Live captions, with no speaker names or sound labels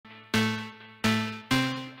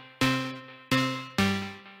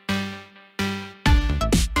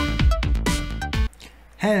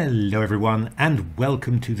Hello everyone and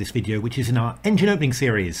welcome to this video which is in our engine opening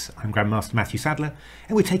series. I'm Grandmaster Matthew Sadler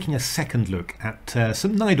and we're taking a second look at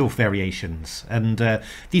some Najdorf variations, and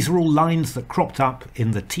these are all lines that cropped up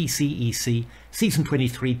in the TCEC Season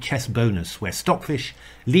 23 chess bonus where Stockfish,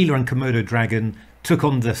 Leela and Komodo Dragon took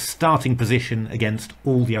on the starting position against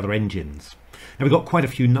all the other engines. Now we've got quite a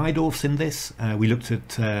few Najdorfs in this. We looked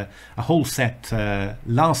at a whole set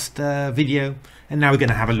last video, and now we're going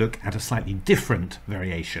to have a look at a slightly different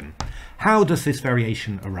variation. How does this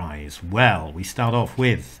variation arise? Well, we start off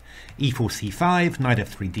with e4 c5, knight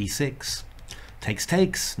f3 d6,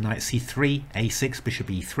 takes, knight c3, a6, bishop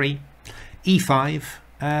e3, e5.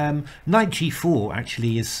 Knight g4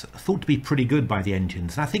 actually is thought to be pretty good by the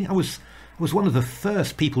engines. And I think I was one of the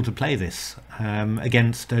first people to play this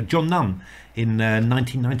against John Nunn in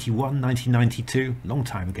 1991, 1992, long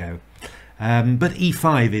time ago. But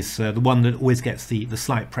e5 is the one that always gets the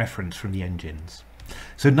slight preference from the engines.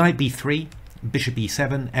 So knight b3, bishop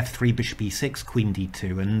e7, f3, bishop e6, queen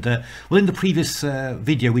d2, and well, in the previous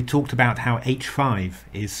video we talked about how h5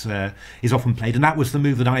 is often played, and that was the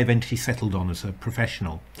move that I eventually settled on as a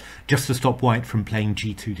professional, just to stop white from playing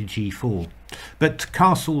g2 to g4. But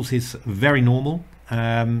castles is very normal.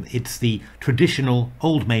 It's the traditional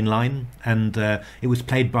old main line, and it was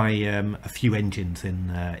played by a few engines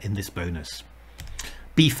in this bonus.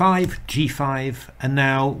 b5, g5, and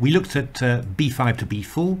now we looked at b5 to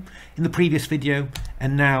b4 in the previous video,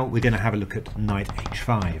 and now we're going to have a look at knight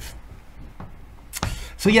h5.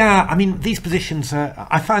 So yeah, I mean, these positions,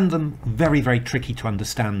 I found them very, very tricky to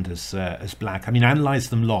understand as black. I mean, I analysed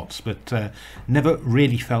them lots, but never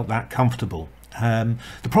really felt that comfortable. The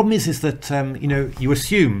problem is that you know, you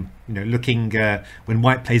assume, you know, looking when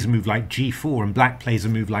white plays a move like g4 and black plays a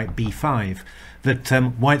move like b5, that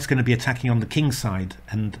white's going to be attacking on the king side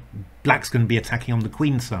and black's going to be attacking on the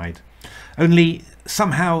queen side. Only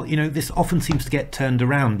somehow, you know, this often seems to get turned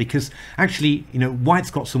around, because actually, you know, white's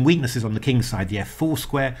got some weaknesses on the king side. The f4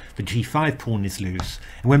 square, the g5 pawn is loose,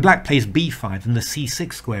 and when black plays b5, then the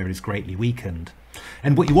c6 square is greatly weakened.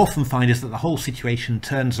 And what you often find is that the whole situation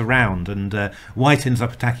turns around, and white ends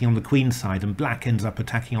up attacking on the queen side and black ends up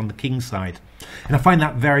attacking on the king side. And I find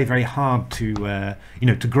that very, very hard to you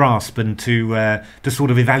know, to grasp and to sort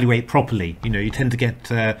of evaluate properly. You know, you tend to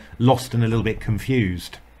get lost and a little bit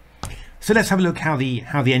confused. So let's have a look how the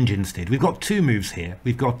engines did. We've got two moves here.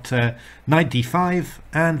 We've got knight d5,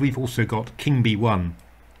 and we've also got king b1.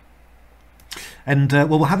 And well,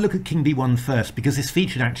 we'll have a look at king b1 first, because this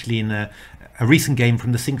featured actually in a recent game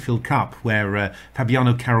from the Sinquefield Cup, where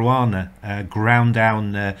Fabiano Caruana ground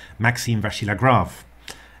down Maxime Vachier-Lagrave.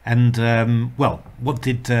 And well, what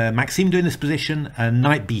did Maxime do in this position?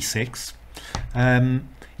 Knight b6.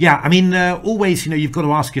 Yeah, I mean, always, you know, you've got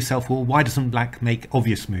to ask yourself, well, why doesn't black make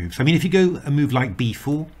obvious moves? I mean, if you go a move like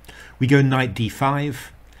b4, we go knight d5,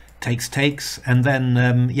 takes, and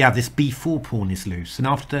then yeah, this b4 pawn is loose, and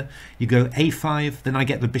after you go a5, then I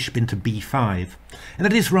get the bishop into b5, and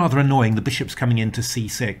that is rather annoying. The bishop's coming into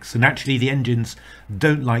c6, and actually the engines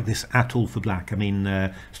don't like this at all for black. I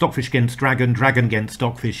mean, Stockfish against Dragon, Dragon against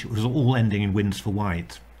Stockfish, it was all ending in wins for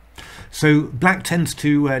white. So black tends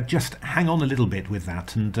to just hang on a little bit with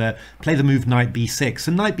that and play the move knight b6,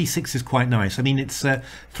 and knight b6 is quite nice. I mean, it's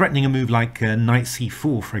threatening a move like knight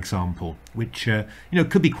c4, for example, which you know,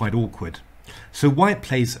 could be quite awkward. So white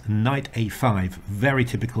plays knight a5, very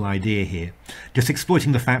typical idea here, just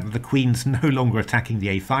exploiting the fact that the queen's no longer attacking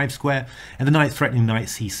the a5 square, and the knight threatening knight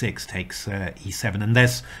c6 takes e7, and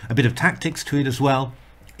there's a bit of tactics to it as well.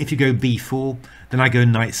 If you go b4, then I go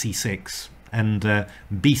knight c6, and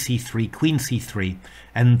bc3, queen c3,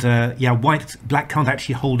 and yeah, black can't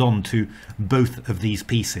actually hold on to both of these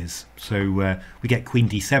pieces. So we get queen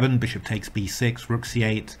d7, bishop takes b6, rook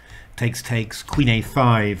c8, takes, queen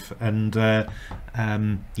a5, and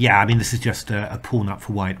yeah, I mean, this is just a pawn up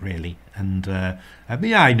for white, really. And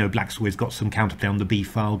yeah, I know black's always got some counterplay on the b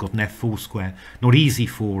file, got an f4 square. Not easy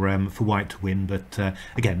for white to win, but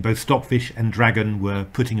again, both Stockfish and Dragon were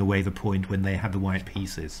putting away the point when they had the white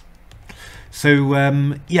pieces. So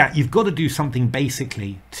yeah, you've got to do something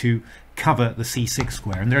basically to cover the c6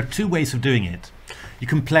 square, and there are two ways of doing it. You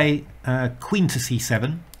can play queen to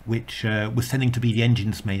c7, which was tending to be the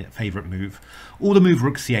engine's favourite move, or the move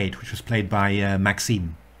rook c8, which was played by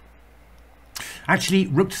Maxime. Actually,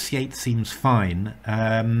 rook to c8 seems fine,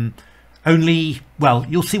 only, well,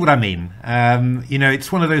 you'll see what I mean. You know,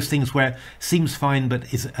 it's one of those things where seems fine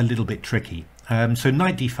but is a little bit tricky. So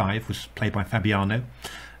knight d5 was played by Fabiano.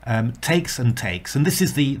 takes and takes, and this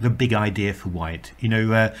is the big idea for white. You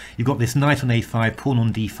know, you've got this knight on a5, pawn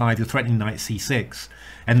on d5, you're threatening knight c6,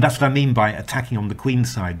 and that's what I mean by attacking on the queen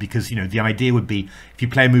side, because, you know, the idea would be if you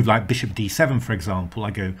play a move like bishop d7, for example,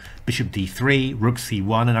 I go bishop d3, rook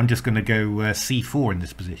c1, and I'm just going to go c4 in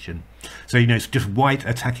this position. So, you know, it's just white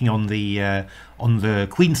attacking on the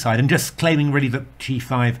queen side and just claiming really that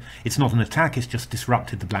g5, it's not an attack, it's just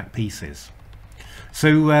disrupted the black pieces.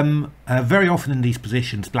 So very often in these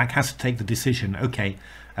positions, black has to take the decision, okay,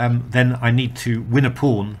 then I need to win a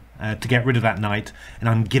pawn to get rid of that knight, and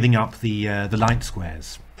I'm giving up the light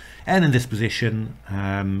squares. And in this position,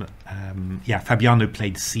 yeah, Fabiano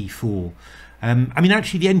played c4. I mean,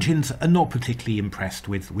 actually, the engines are not particularly impressed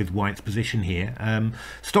with white's position here.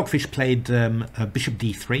 Stockfish played bishop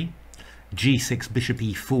d3, g6, bishop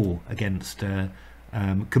e4 against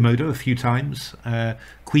Komodo a few times,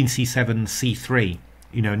 queen c7, c3,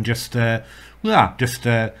 you know, and just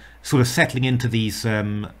sort of settling into these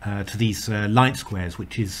light squares,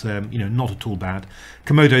 which is you know, not at all bad.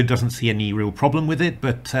 Komodo doesn't see any real problem with it,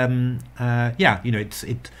 but yeah, you know,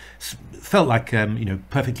 it felt like you know,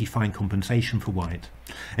 perfectly fine compensation for white.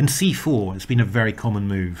 And c4 has been a very common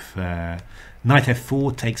move. Knight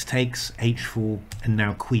f4, takes, h4, and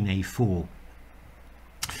now queen a4.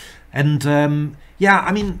 And yeah,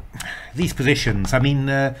 I mean, these positions, I mean,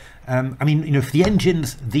 you know, for the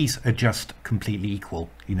engines, these are just completely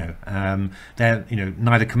equal. You know, they're, you know,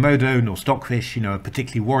 neither Komodo nor Stockfish, you know, are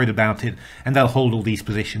particularly worried about it, and they'll hold all these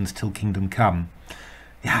positions till kingdom come.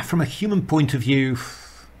 Yeah, from a human point of view,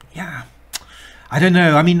 yeah, I don't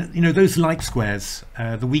know. I mean, you know, those light squares,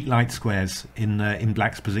 the weak light squares in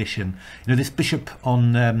black's position. You know, this bishop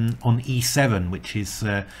on e7, which is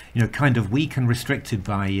you know, kind of weak and restricted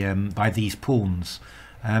by these pawns.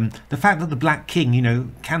 The fact that the black king, you know,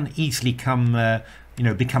 can easily come, you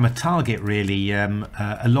know, become a target really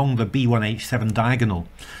along the b1 h7 diagonal.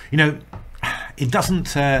 You know, it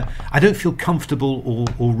doesn't. I don't feel comfortable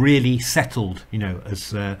or really settled, you know,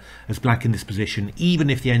 as black in this position, even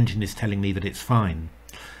if the engine is telling me that it's fine.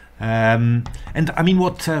 And I mean,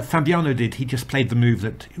 what Fabiano did, he just played the move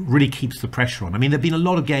that really keeps the pressure on. I mean, there've been a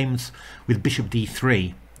lot of games with bishop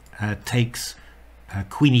d3, takes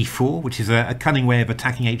queen e4, which is a cunning way of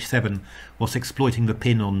attacking h7 whilst exploiting the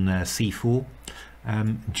pin on c4.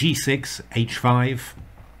 G6, h5.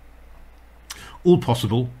 All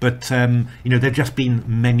possible, but you know, there've just been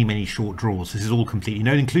many short draws. This is all completely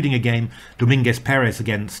known, including a game Dominguez Perez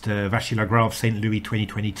against Vachier-Lagrave St. Louis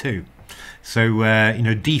 2022. So you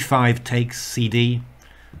know, d5 takes, cd,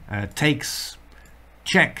 takes,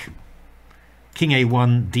 check, king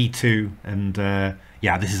a1, d2, and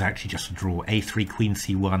yeah, this is actually just a draw. a3, queen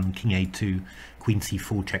c1, king a2, queen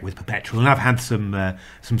c4 check with perpetual. And I've had some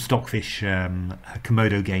Stockfish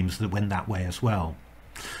Komodo games that went that way as well.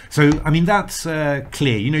 So I mean, that's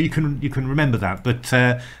clear. You know, you can remember that. But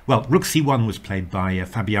well, rook c1 was played by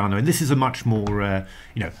Fabiano, and this is a much more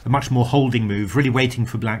you know, a much more holding move, really waiting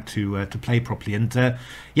for black to play properly. And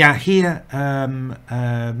yeah, here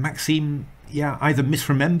Maxime, yeah, either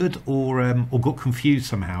misremembered or got confused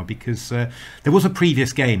somehow, because there was a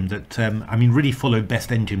previous game that I mean, really followed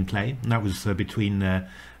best engine play, and that was between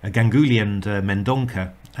Ganguly and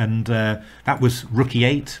Mendonca, and that was rook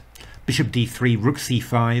e8. Bishop d3, rook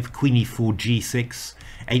c5, queen e4, g6,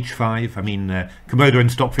 h5. I mean, Komodo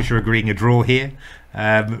and Stockfish are agreeing a draw here.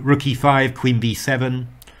 Rook e5, queen b7,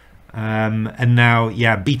 and now,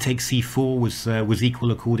 yeah, b takes c4 was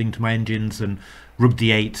equal according to my engines, and rook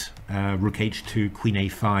d8, rook h2, queen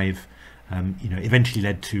a5. You know, eventually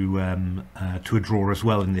led to a draw as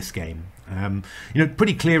well in this game. You know,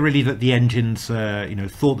 pretty clear really that the engines, you know,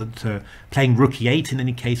 thought that playing rook e8 in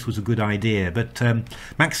any case was a good idea. But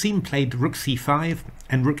Maxime played rook c5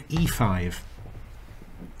 and rook e5,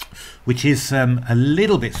 which is a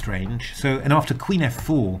little bit strange. So, and after queen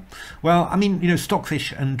f4, well, I mean, you know,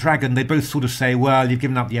 Stockfish and Dragon, they both sort of say, well, you've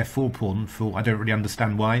given up the f4 pawn for, I don't really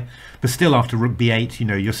understand why, but still after rook b8, you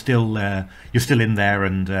know, you're still in there,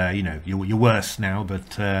 and you know, you're worse now,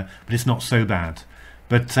 but it's not so bad.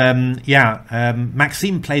 But yeah,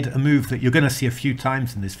 Maxime played a move that you're going to see a few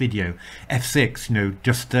times in this video, f6. You know,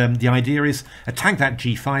 just the idea is attack that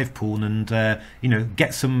g5 pawn and you know,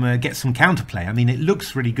 get some counterplay. I mean, it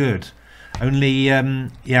looks really good, Only,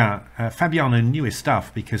 Fabiano knew his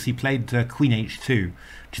stuff, because he played queen h2,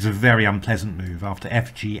 which is a very unpleasant move. After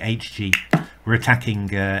fg, hg, we're attacking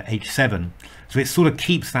h7. So it sort of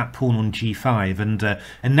keeps that pawn on g5,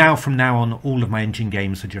 and now from now on, all of my engine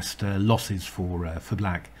games are just losses for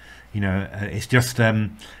black. You know, it's just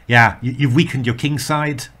you've weakened your king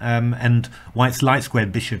side, and white's light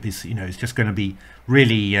squared bishop is, you know, it's just going to be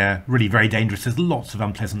really really very dangerous. There's lots of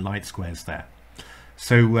unpleasant light squares there.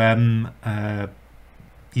 So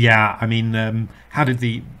yeah, I mean, how did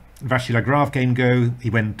the Vashila Graf game go? He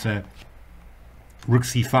went rook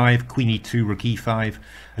c5, queen e2, rook e5,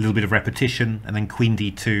 a little bit of repetition, and then queen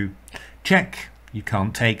d2 check. You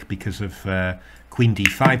can't take because of queen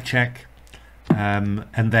d5 check,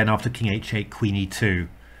 and then after king h8, queen e2,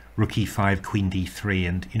 rook e5, queen d3,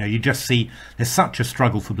 and you know, you just see there's such a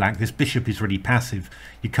struggle for black. This bishop is really passive.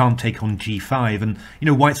 You can't take on g5, and you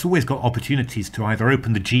know, white's always got opportunities to either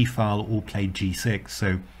open the g file or play g6.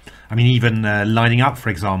 So I mean, even lining up, for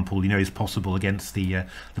example, you know, is possible against the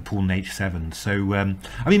pawn h7. So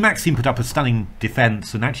I mean, Maxime put up a stunning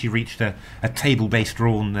defense and actually reached a table-based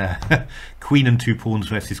drawn queen and 2 pawns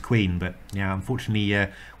versus queen. But yeah, unfortunately,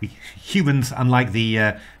 we humans, unlike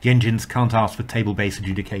the engines, can't ask for table-based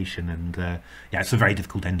adjudication, and yeah, it's a very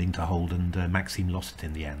difficult ending to hold, and Maxime lost it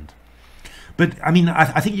in the end. But I mean,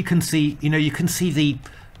 I think you can see, you know, the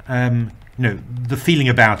you know, the feeling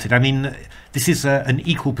about it. I mean, this is an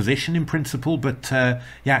equal position in principle, but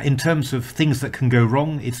yeah, in terms of things that can go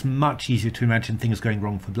wrong, it's much easier to imagine things going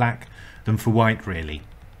wrong for black than for white, really.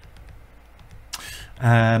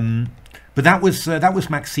 But that was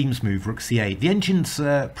Maxime's move, rook c8. The engines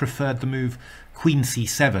preferred the move queen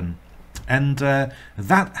c7, and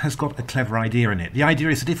that has got a clever idea in it. The idea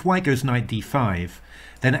is that if white goes knight d5,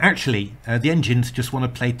 then actually the engines just want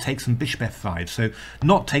to play take some bishop f5, so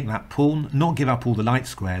not take that pawn, not give up all the light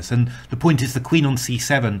squares, and the point is the queen on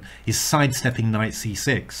c7 is sidestepping knight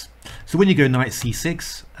c6. So when you go knight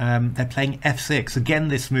c6, they're playing f6, again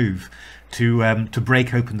this move to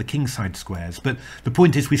break open the kingside squares. But the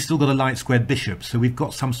point is we've still got a light squared bishop, so we've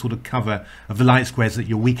got some sort of cover of the light squares that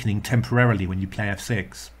you're weakening temporarily when you play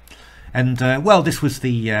f6. And well, this was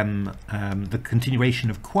the continuation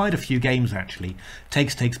of quite a few games actually.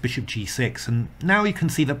 Takes bishop g6, and now you can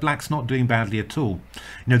see that black's not doing badly at all.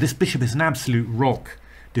 You know, this bishop is an absolute rock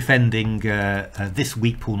defending this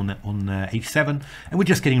weak pawn on h7, and we're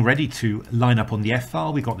just getting ready to line up on the f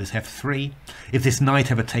file. We've got this f3. If this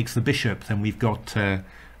knight ever takes the bishop, then we've got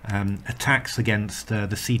attacks against the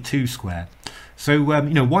c2 square. So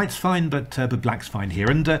you know, white's fine, but black's fine here,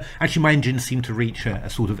 and actually my engines seem to reach a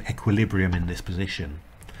sort of equilibrium in this position.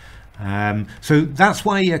 So that's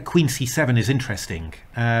why queen c7 is interesting,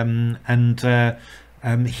 and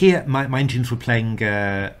here my engines were playing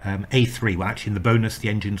a3. Well, actually in the bonus the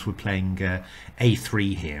engines were playing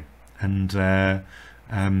a3 here, and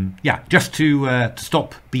yeah, just to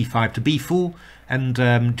stop b5 to b4,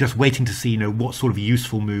 and just waiting to see, you know, what sort of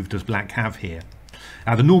useful move does black have here.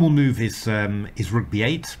 Now the normal move is rook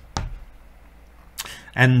b8,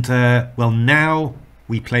 and well, now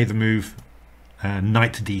we play the move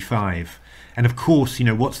knight to d5, and of course, you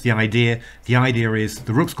know, what's the idea? The idea is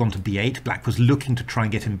the rook's gone to b8. Black was looking to try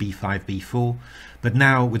and get him b5, b4, but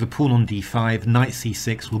now with a pawn on d5, knight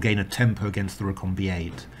c6 will gain a tempo against the rook on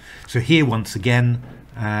b8. So here once again,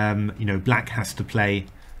 you know, black has to play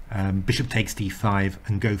bishop takes d5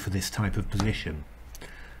 and go for this type of position.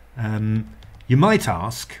 You might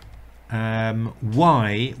ask,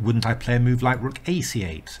 why wouldn't I play a move like rook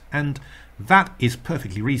ac8? And that is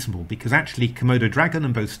perfectly reasonable, because actually Komodo Dragon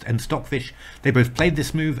and Stockfish, they both played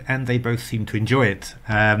this move and they both seem to enjoy it.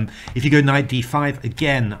 If you go knight d5,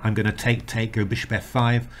 again I'm going to take, go bishop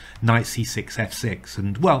f5, knight c6, f6,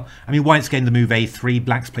 and well, I mean, white's gained the move a3,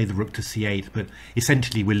 black's played the rook to c8, but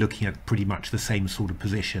essentially we're looking at pretty much the same sort of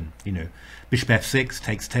position. You know, bishop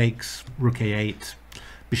f6, takes, rook a8,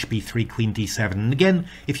 bishop e3, queen d7. And again,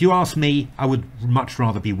 if you ask me, I would much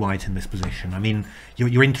rather be white in this position. I mean,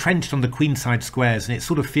 you're entrenched on the queenside squares, and it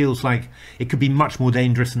sort of feels like it could be much more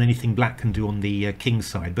dangerous than anything black can do on the king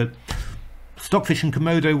side. But Stockfish and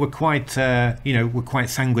Komodo were quite, you know, were quite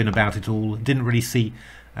sanguine about it all. Didn't really see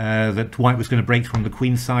that white was going to break through on the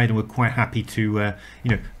queen side, and were quite happy to, you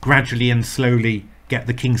know, gradually and slowly get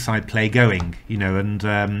the king side play going. You know,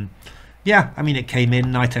 and yeah, I mean, it came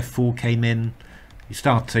in. Knight f4 came in. You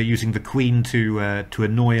start using the queen to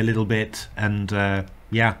annoy a little bit, and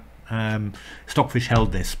yeah, Stockfish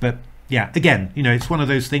held this. But yeah, again, you know, it's one of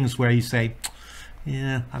those things where you say,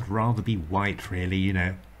 yeah, I'd rather be white, really, you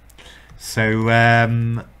know. So,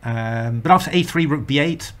 but after a3, rook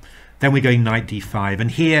b8, then we're going knight d5,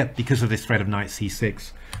 and here, because of this threat of knight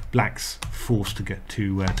c6, black's forced to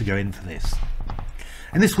go in for this.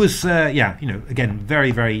 And this was, yeah, you know, again,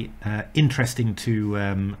 very, very interesting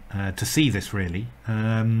to see this, really.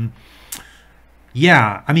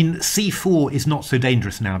 Yeah, I mean, c4 is not so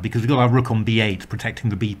dangerous now because we've got our rook on b8 protecting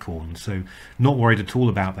the b pawn, so not worried at all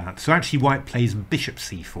about that. So actually white plays bishop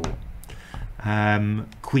c4,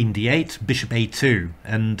 queen d8, bishop a2,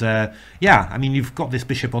 and yeah, I mean, you've got this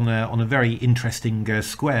bishop on a very interesting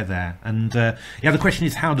square there. And yeah, the question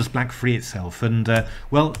is, how does black free itself? And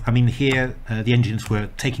well, I mean, here the engines were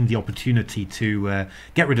taking the opportunity to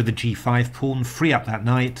get rid of the g5 pawn, free up that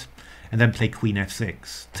knight, and then play queen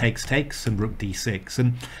f6, takes, and rook d6.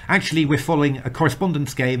 And actually we're following a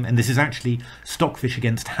correspondence game, and this is actually Stockfish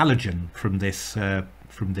against Halogen from this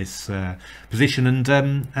position, and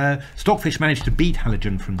Stockfish managed to beat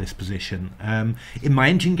Halogen from this position. In my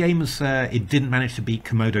engine games, it didn't manage to beat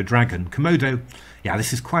Komodo Dragon. Komodo, yeah,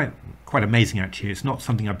 this is quite amazing actually. It's not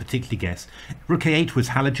something I particularly guess. Rook a8 was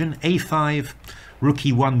Halogen, a5, rook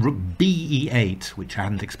e1, rook be8, which I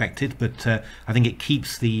hadn't expected, but I think it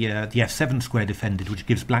keeps the f7 square defended, which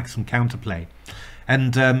gives black some counterplay.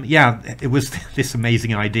 And yeah, it was this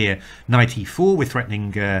amazing idea. Knight e4, we're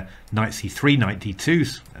threatening knight c3, knight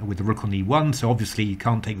d2 with the rook on e1, so obviously you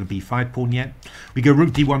can't take the b5 pawn yet. We go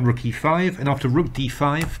rook d1, rook e5, and after rook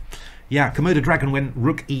d5, yeah, Komodo Dragon went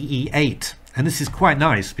rook e8. And this is quite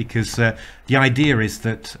nice because the idea is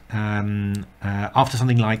that after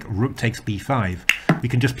something like rook takes b5, we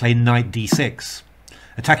can just play knight d6,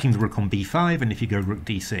 attacking the rook on b5, and if you go rook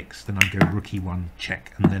d6, then I go rook e1,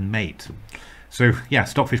 check, and then mate. So yeah,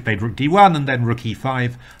 Stockfish played rook d1 and then rook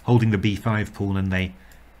e5, holding the b5 pawn, and they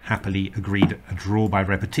happily agreed a draw by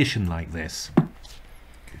repetition like this.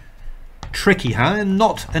 Tricky, huh? And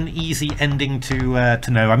not an easy ending to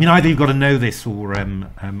know. I mean, either you've got to know this, or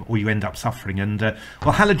you end up suffering. And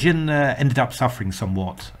well, Halogen ended up suffering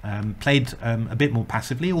somewhat. Played a bit more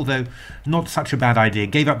passively, although not such a bad idea.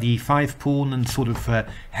 Gave up the e5 pawn and sort of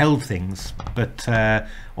held things. But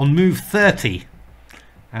on move 30,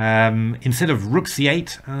 instead of rook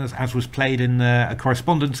c8, as was played in a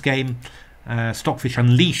correspondence game, Stockfish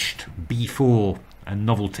unleashed b4 and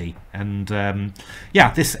novelty, and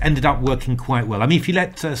yeah, this ended up working quite well. I mean, if you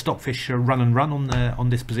let Stockfish run on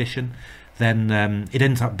this position, then it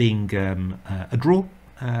ends up being a draw.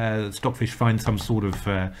 Stockfish finds some sort of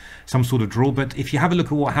draw. But if you have a look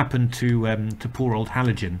at what happened to poor old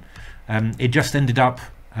Halogen, it just ended up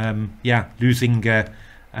yeah, losing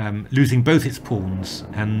both its pawns,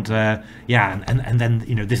 and yeah, and then,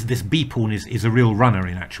 you know, this b pawn is a real runner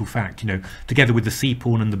in actual fact, you know, together with the c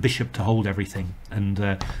pawn and the bishop to hold everything, and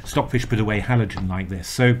Stockfish put away Halogen like this.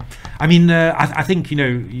 So I mean, I think, you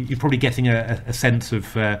know, you're probably getting a sense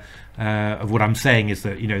of what I'm saying is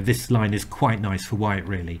that, you know, this line is quite nice for white,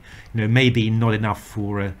 really. You know, maybe not enough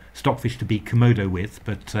for Stockfish to beat Komodo with,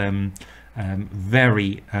 but a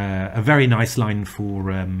very nice line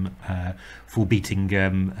for beating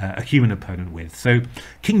a human opponent with. So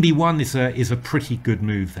king b1 is a pretty good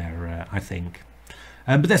move there, I think.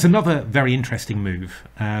 But there's another very interesting move,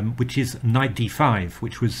 which is knight d5,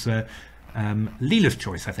 which was Leela's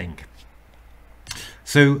choice, I think.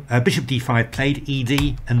 So bishop d5 played,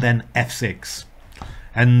 ed, and then f6.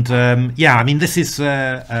 And yeah, I mean, this is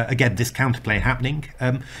again, this counterplay happening.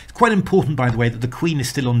 It's quite important, by the way, that the queen is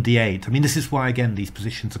still on d8. I mean, this is why, again, these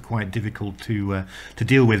positions are quite difficult to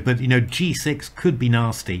deal with. But, you know, g6 could be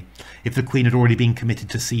nasty if the queen had already been committed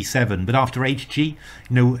to c7. But after hg, you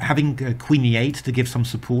know, having queen e8 to give some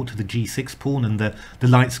support to the g6 pawn and the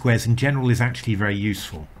light squares in general is actually very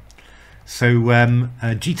useful. So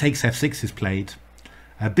g takes f6 is played,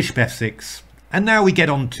 bishop f6. And now we get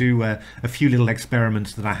on to a few little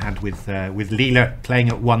experiments that I had with Leela playing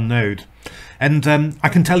at one node. And I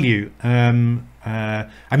can tell you, I mean,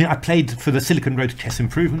 I played for the Silicon Road to Chess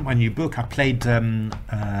Improvement, my new book. I played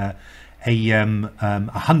a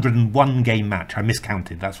 101 game match. I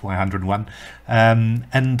miscounted, that's why 101.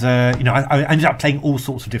 And you know, I ended up playing all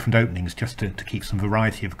sorts of different openings just to keep some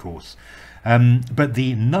variety, of course. But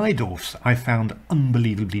the Najdorfs I found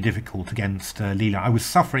unbelievably difficult against Leela. I was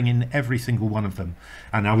suffering in every single one of them,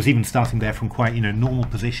 and I was even starting there from quite, you know, normal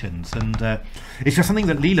positions. And it's just something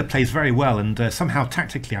that Leela plays very well, and somehow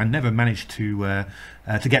tactically I never managed to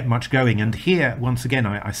get much going. And here, once again,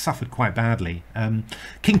 I suffered quite badly.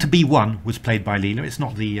 King to b1 was played by Leela. It's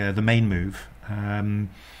not the main move.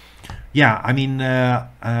 Yeah, I mean, knight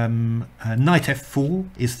f4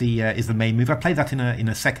 is the main move. I played that in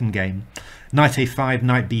a second game. Knight a5,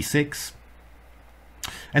 knight b6,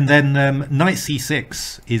 and then knight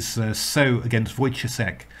c6 is so against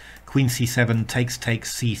Wojciech. Queen c7 takes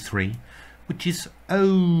c3, which is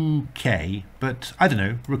okay, but I don't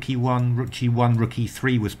know, rook e1, rook g1, rook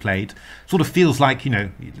e3 was played. Sort of feels like, you know,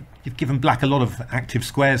 you've given black a lot of active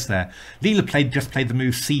squares there. Leela just played the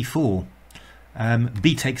move c4,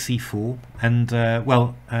 b takes c4, and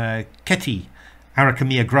Ketty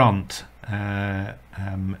Arakamia Grant,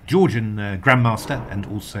 Georgian grandmaster, and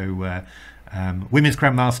also women's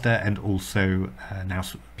grandmaster, and also now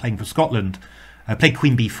playing for Scotland, played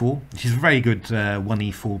queen b4, which is a very good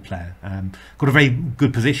 1e4 player. Got a very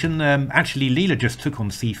good position. Actually, Leela just took on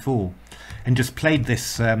c4 and just played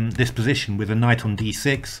this this position with a knight on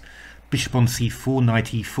d6, bishop on c4, knight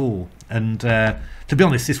e4, and to be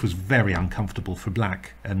honest, this was very uncomfortable for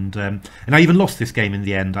black, and I even lost this game in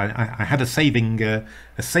the end. I had a saving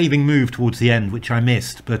move towards the end, which I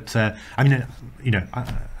missed, but I mean, you know,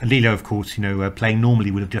 Leela, of course, you know, playing normally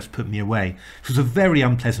would have just put me away. It was a very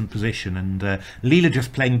unpleasant position, and Leela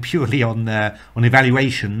just playing purely on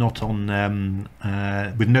evaluation, not on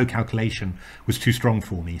with no calculation, was too strong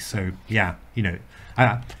for me. So yeah, you know.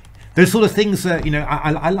 Those sort of things, you know,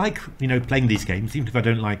 I like, you know, playing these games, even if I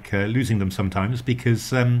don't like losing them sometimes,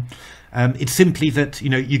 because it's simply that, you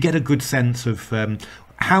know, you get a good sense of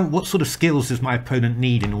what sort of skills does my opponent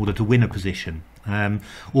need in order to win a position,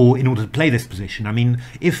 or in order to play this position. I mean,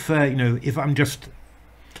 if you know, if I'm just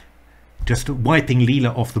wiping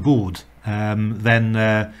Leela off the board,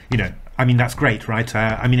 then you know, I mean, that's great, right?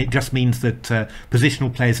 I mean, it just means that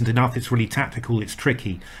positional play isn't enough. It's really tactical. It's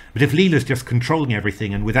tricky. But if Leela's just controlling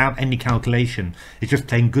everything and without any calculation, it's just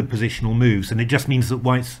playing good positional moves, and it just means that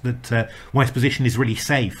White's position is really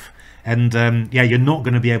safe. And yeah, you're not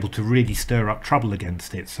going to be able to really stir up trouble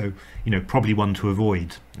against it. So, you know, probably one to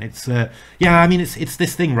avoid. It's yeah, I mean, it's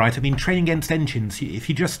this thing, right? I mean, training against engines, if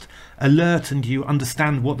you just alert and you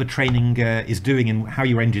understand what the training is doing and how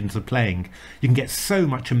your engines are playing, you can get so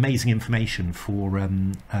much amazing information for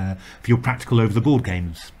your practical over the board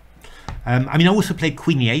games. I mean, I also played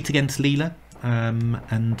Queen e8 against Leela,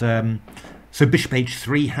 so Bishop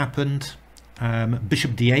h3 happened,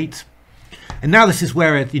 Bishop d8. And now this is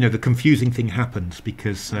where, you know, the confusing thing happens,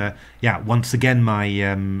 because yeah, once again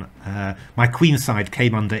my my queen side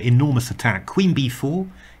came under enormous attack. Queen b4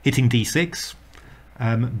 hitting d6,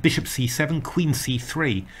 bishop c7, queen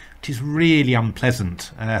c3, which is really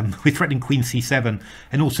unpleasant. We're threatening queen c7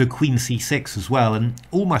 and also queen c6 as well, and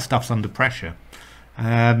all my stuff's under pressure.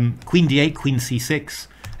 Queen d8, queen c6,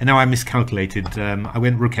 and now I miscalculated. I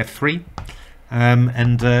went rook f3,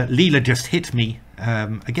 and Leela just hit me.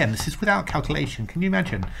 Again, this is without calculation. Can you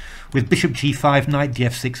imagine? With bishop g5, knight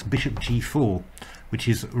df6, bishop g4, which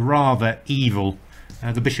is rather evil.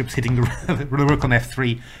 The bishop's hitting the rook on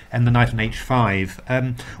f3 and the knight on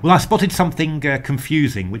h5. Well, I spotted something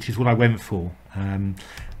confusing, which is what I went for.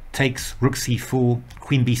 Takes rook c4,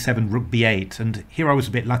 queen b7, rook b8, and here I was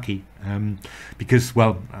a bit lucky, because,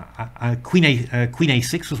 well, queen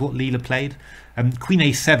a6 was what Leela played. Queen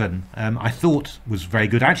a7 I thought was very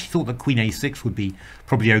good. I actually thought that queen a6 would be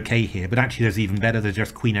probably okay here, but actually there's even better. There's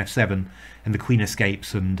just queen f7, and the queen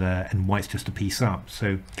escapes, and white's just a piece up.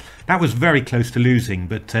 So that was very close to losing,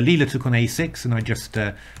 but Leela took on a6, and I just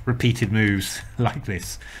repeated moves like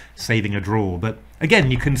this, saving a draw. But again,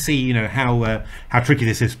 you can see, you know, how tricky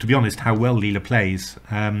this is, to be honest, how well Leela plays.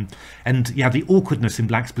 And yeah, the awkwardness in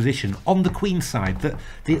black's position on the queen side,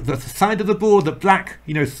 the side of the board that black,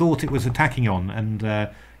 you know, thought it was attacking on, and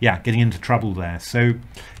yeah, getting into trouble there. So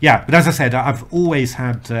yeah, but as I said, I've always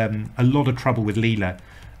had a lot of trouble with Leela,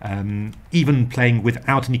 even playing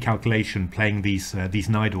without any calculation, playing these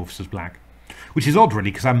Najdorfs as black. Which is odd,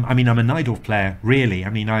 really, because I'm a Najdorf player, really. I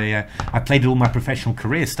mean, I played it all my professional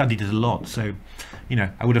career, studied it a lot, so, you know,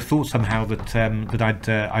 I would have thought somehow that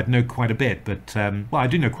I'd know quite a bit, but well, I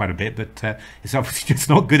do know quite a bit, but it's obviously just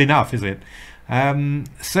not good enough, is it?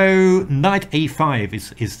 So knight a5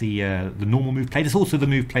 is the normal move played. It's also the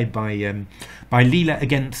move played by Leela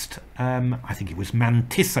against I think it was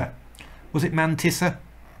Mantissa. Was it Mantissa?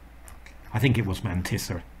 I think it was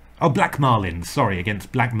Mantissa. Oh, Black Marlin. Sorry,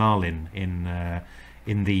 against Black Marlin in the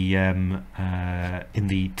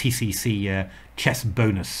TCEC chess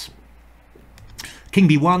bonus. King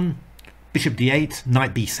b1, bishop d8,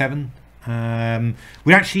 knight b7.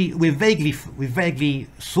 We're vaguely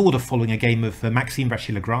sort of following a game of Maxime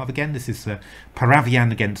Vachier-Lagrave again. This is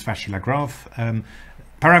Paravian against Vachier-Lagrave.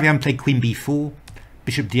 Paravian played queen b4,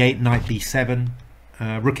 bishop d8, knight b7,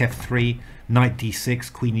 rook f3, knight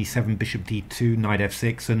d6, queen e7, bishop d2, knight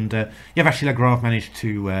f6, and yeah, Vachier-Lagrave managed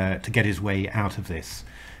to get his way out of this.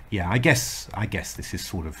 yeah, I guess this is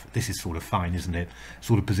sort of fine, isn't it?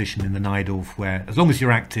 Sort of position in the Najdorf where, as long as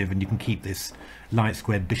you're active and you can keep this light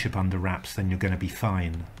squared bishop under wraps, then you're going to be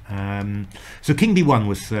fine. So King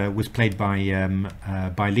B1 was played by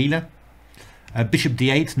Leela. Bishop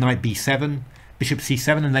D8, Knight B7, Bishop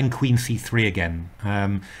C7, and then Queen C3 again.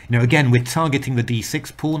 You know, again, we're targeting the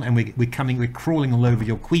D6 pawn, and we're crawling all over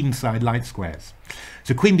your queen side light squares.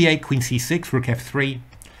 So Queen B8, Queen C6, Rook F3,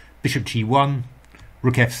 Bishop G1,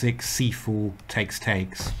 Rook F6, C4,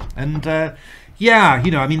 takes. And yeah, you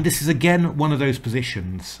know, I mean, this is again one of those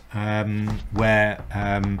positions where,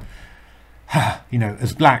 you know,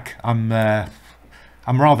 as black, I'm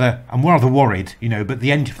rather worried, you know, but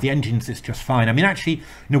the engines is just fine. I mean, actually, you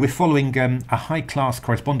know, we're following a high-class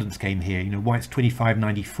correspondence game here. You know, White's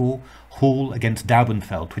 25-94, Hall against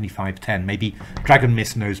Daubenfeld 25-10. Maybe Dragon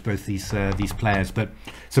Miss knows both these players, but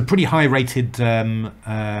it's a pretty high-rated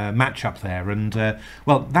matchup there. And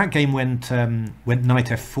well, that game went Knight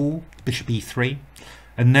F4, Bishop E3,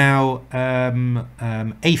 and now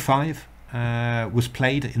A5. Was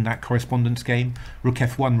played in that correspondence game. Rook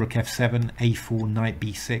F1, Rook F7, A4, Knight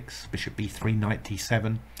B6, Bishop B3, Knight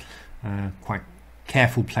D7. Quite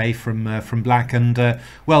careful play from black. And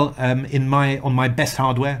well, on my best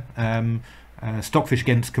hardware, Stockfish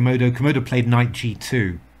against Komodo. Komodo played Knight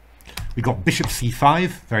G2. We got Bishop C5,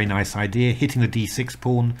 very nice idea, hitting the D6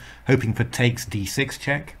 pawn, hoping for takes, D6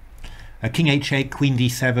 check. King H8, Queen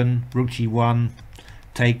D7, Rook G1,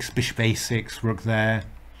 takes, Bishop A6, Rook there.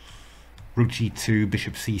 Rook G2,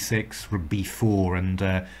 Bishop C6, Rook B4, and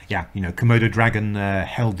yeah, you know, Komodo Dragon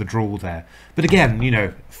held the draw there. But again, you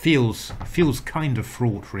know, feels kind of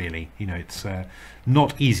fraught, really. You know, it's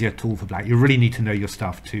not easy at all for black. You really need to know your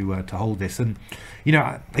stuff to hold this. And you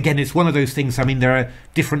know, again, it's one of those things. I mean, there are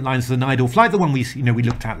different lines of the Najdorf, like the one we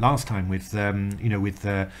looked at last time with you know, with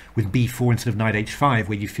B4 instead of Knight H5,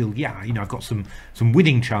 where you feel, yeah, you know, I've got some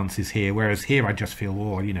winning chances here. Whereas here, I just feel,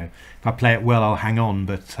 oh, you know, if I play it well, I'll hang on.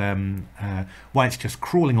 But White's just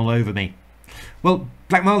crawling all over me. Well,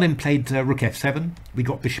 Black Marlin played Rook F7. We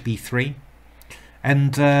got Bishop E3,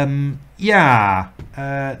 and yeah,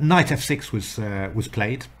 Knight F6 was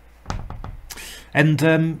played.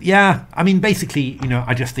 And yeah, I mean, basically, you know,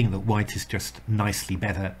 I just think that White is just nicely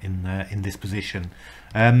better in this position.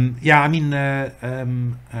 Yeah, I mean,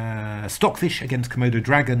 Stockfish against Komodo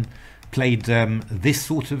Dragon played this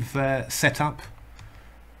sort of setup: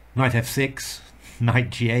 Knight F6, Knight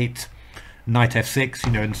G8, Knight F6,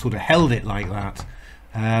 you know, and sort of held it like that.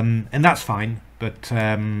 And that's fine. But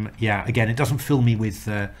yeah, again, it doesn't fill me with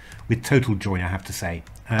total joy, I have to say.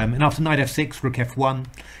 And after Knight F6, Rook F1,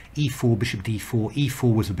 E4, Bishop D4.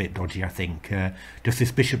 E4 was a bit dodgy, I think. Just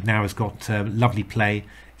this bishop now has got lovely play.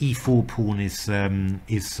 E4 pawn is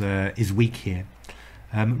weak here.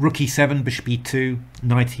 Rook E7, Bishop E2,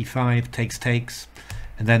 Knight E5, takes,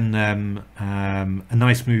 and then a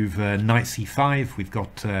nice move, Knight C5. We've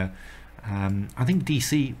got I think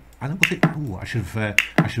DC. I don't know, was it? Ooh, I should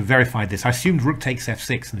have verified this. I assumed Rook takes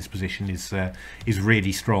F6 in this position is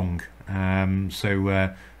really strong. So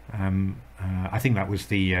I think that was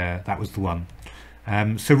the one.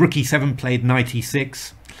 So Rook E7 played Knight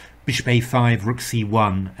E6, Bishop A5, Rook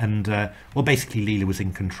C1, and well, basically Leela was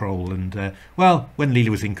in control. And well, when Leela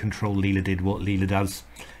was in control, Leela did what Leela does,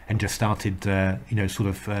 and just started, you know, sort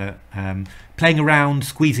of playing around,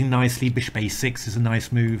 squeezing nicely. Bishop A6 is a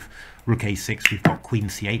nice move. Rook A6, we've got Queen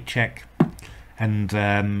C8 check, and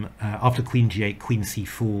after Queen G8, Queen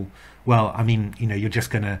C4. Well, I mean, you know, you're just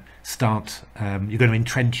going to start. You're going to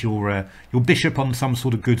entrench your bishop on some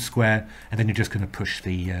sort of good square, and then you're just going to push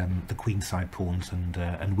the queenside pawns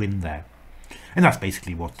and win there. And that's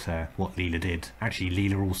basically what Leela did. Actually,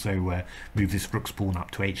 Leela also moved this rook's pawn up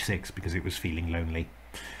to H6 because it was feeling lonely.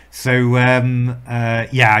 So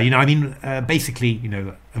yeah, you know, I mean, basically, you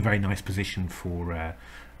know, a very nice position for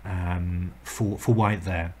White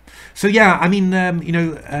there. So yeah, I mean, you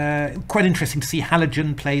know, quite interesting to see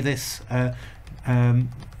Halogen play this,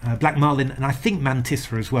 Black Marlin, and I think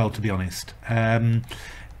Mantisra as well, to be honest.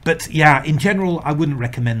 But yeah, in general, I wouldn't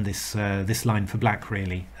recommend this this line for black,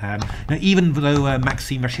 really. Now, even though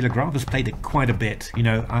Maxime Vachier-Lagrave has played it quite a bit, you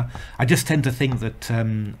know, I just tend to think that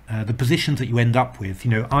the positions that you end up with, you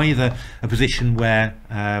know, either a position where,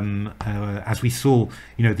 as we saw,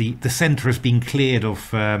 you know, the centre has been cleared of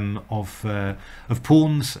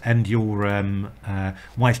pawns, and your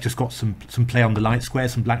White's just got some play on the light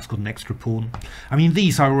squares, and black's got an extra pawn. I mean,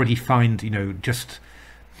 these I already find, you know, just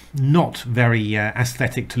not very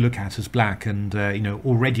aesthetic to look at as black, and you know,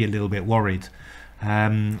 already a little bit worried.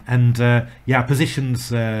 Yeah,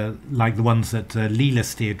 positions like the ones that Leela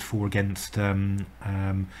steered for against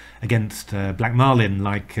Black Marlin,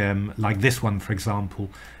 like this one, for example,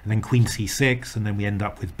 and then Queen C6, and then we end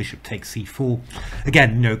up with Bishop takes C4.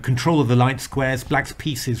 Again, you know, control of the light squares. Black's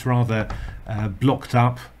piece is rather blocked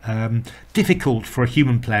up. Difficult for a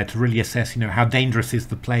human player to really assess, you know, how dangerous is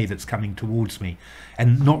the play that's coming towards me,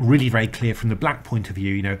 and not really very clear from the Black point of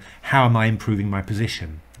view, you know, how am I improving my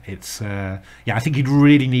position. It's yeah, I think you'd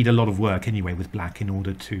really need a lot of work anyway with Black in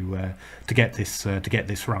order to get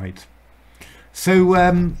this right. So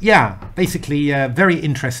yeah, basically very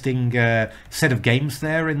interesting set of games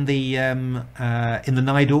there in the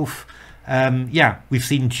Najdorf. Yeah, we've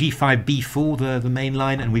seen G5 B4, the main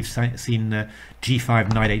line, and we've seen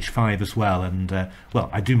G5 Knight H5 as well, and well,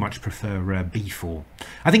 I do much prefer B4.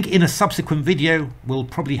 I think in a subsequent video we'll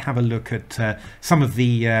probably have a look at some of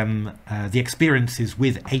the experiences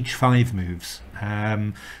with H5 moves,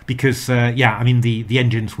 because yeah, I mean the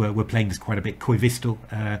engines were playing this quite a bit. Koivistel,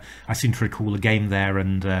 I seem to recall a game there,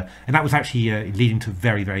 and that was actually leading to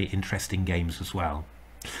very, very interesting games as well.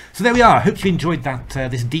 So there we are. I hope you enjoyed that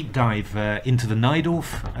this deep dive into the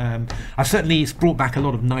Najdorf. It's brought back a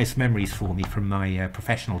lot of nice memories for me from my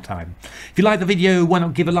professional time. If you like the video, why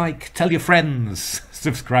not give a like, tell your friends,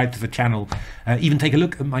 subscribe to the channel, even take a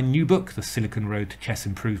look at my new book, The Silicon Road to Chess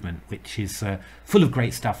Improvement, which is full of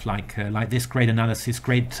great stuff like this, great analysis,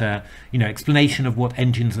 great you know, explanation of what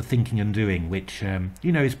engines are thinking and doing, which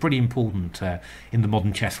you know, is pretty important in the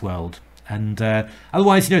modern chess world. And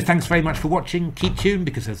otherwise, you know, thanks very much for watching. Keep tuned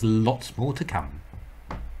because there's lots more to come.